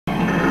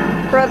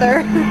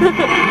brother.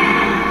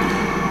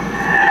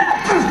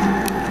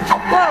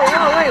 Whoa,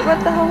 whoa, wait, what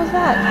the hell was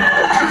that?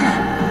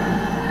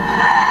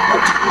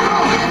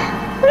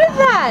 What is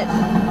that?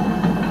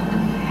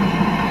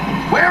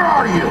 Where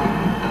are you?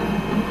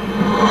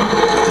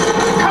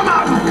 Come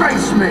out and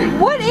face me!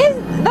 What is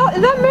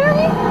that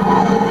Mary?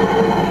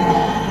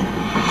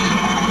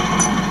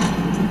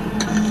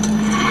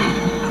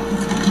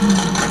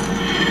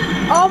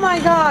 Oh my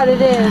god,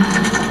 it is.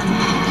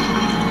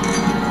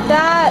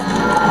 That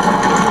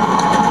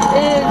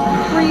is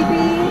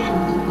creepy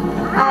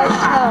as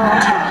hell.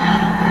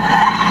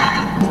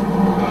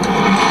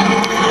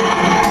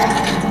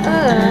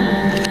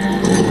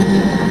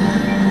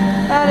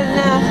 That is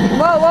nasty.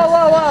 Whoa, whoa,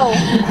 whoa, whoa.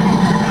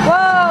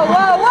 Whoa,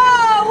 whoa,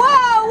 whoa,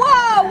 whoa,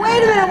 whoa.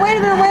 Wait a minute, wait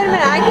a minute, wait a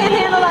minute. I can't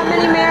handle that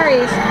many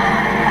Marys.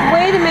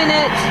 Wait a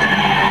minute.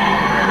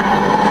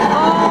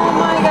 Oh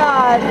my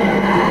god.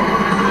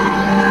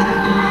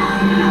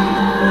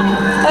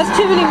 That's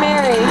too many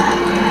Marys.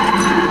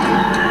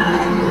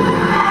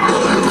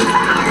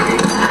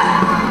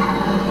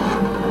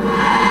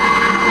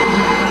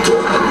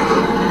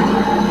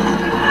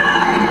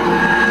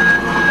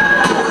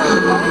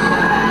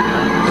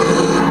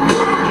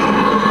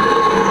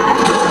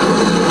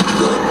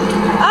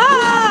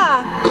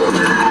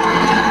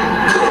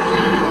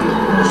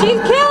 She's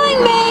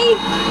killing me!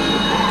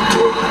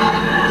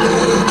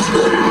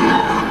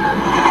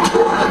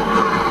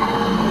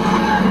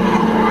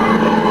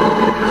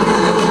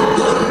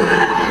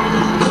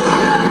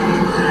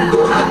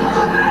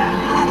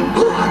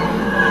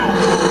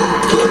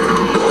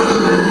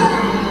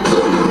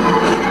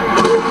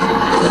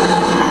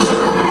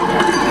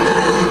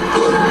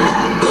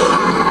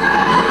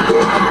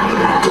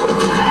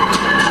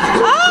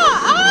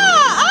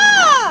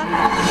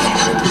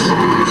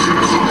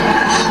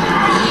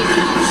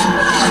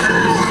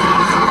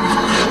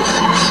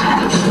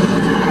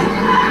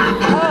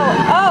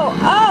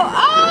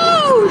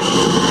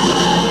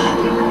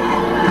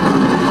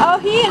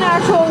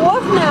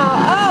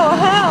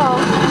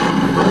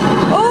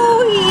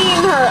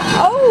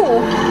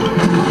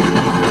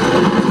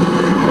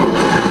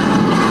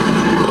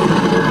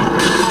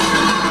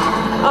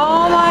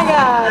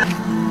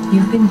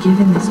 You've been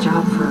given this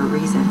job for a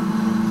reason.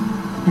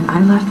 And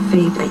I left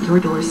Faith at your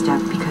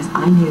doorstep because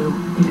I knew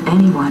if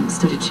anyone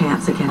stood a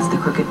chance against the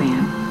Crooked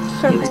Man,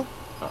 it was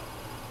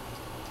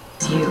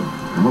you.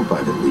 I hope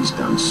I've at least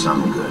done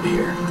some good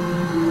here.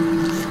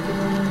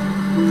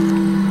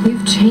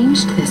 You've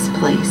changed this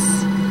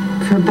place.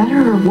 For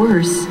better or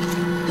worse,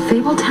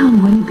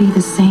 Fabletown wouldn't be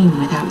the same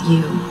without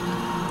you.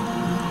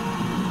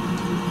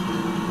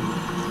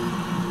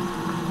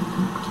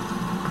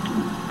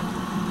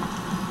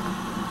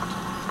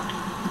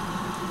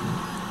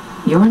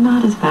 You're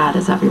not as bad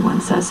as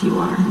everyone says you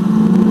are.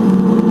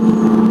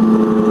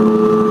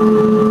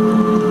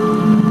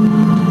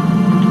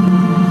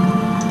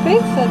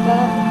 Faith said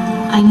that.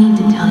 I need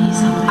to tell you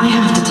something. I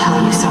have to tell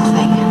you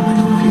something. I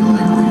feel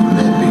like we've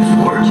met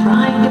before.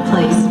 Trying to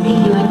place me.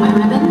 You like my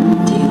ribbon?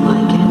 Do you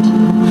like it?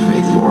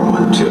 Faith wore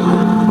one too.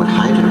 Would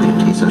hide her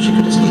identity so she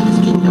could escape his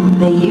kingdom.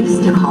 They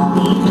used to call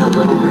me the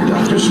Little Mermaid.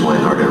 Dr.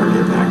 Swinehart ever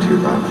get back to you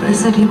about He Faith?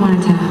 said he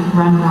wanted to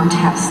run more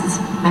tests.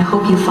 I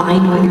hope you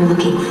find what you're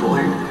looking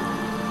for.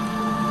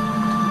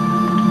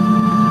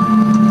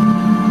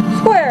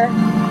 Square.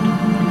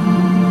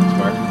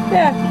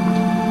 Yeah.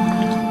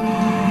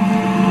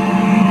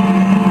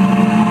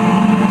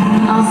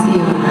 I'll see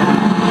you around.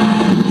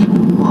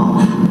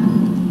 Wolf.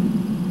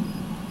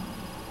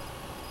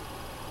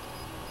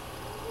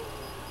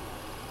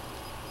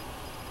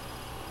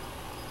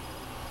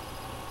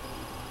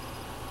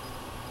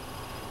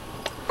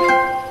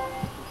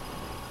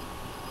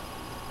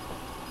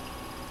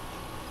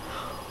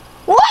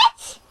 What?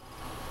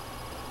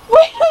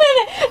 Wait a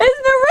minute. Is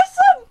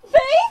Nerissa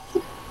Faith?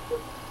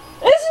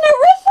 Is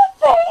Nerissa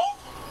Faith?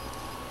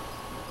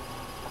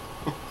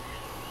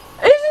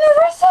 Is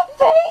Nerissa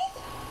Faith?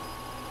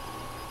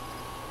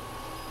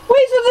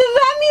 Wait, so does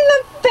that mean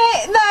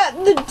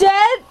the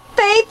dead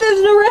Faith is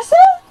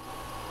Nerissa?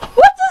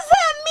 What does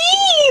that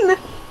mean?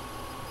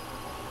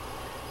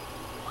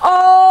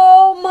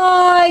 Oh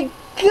my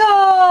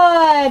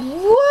god.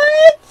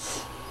 What?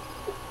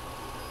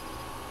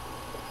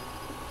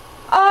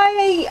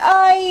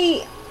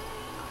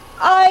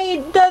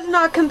 I does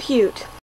not compute.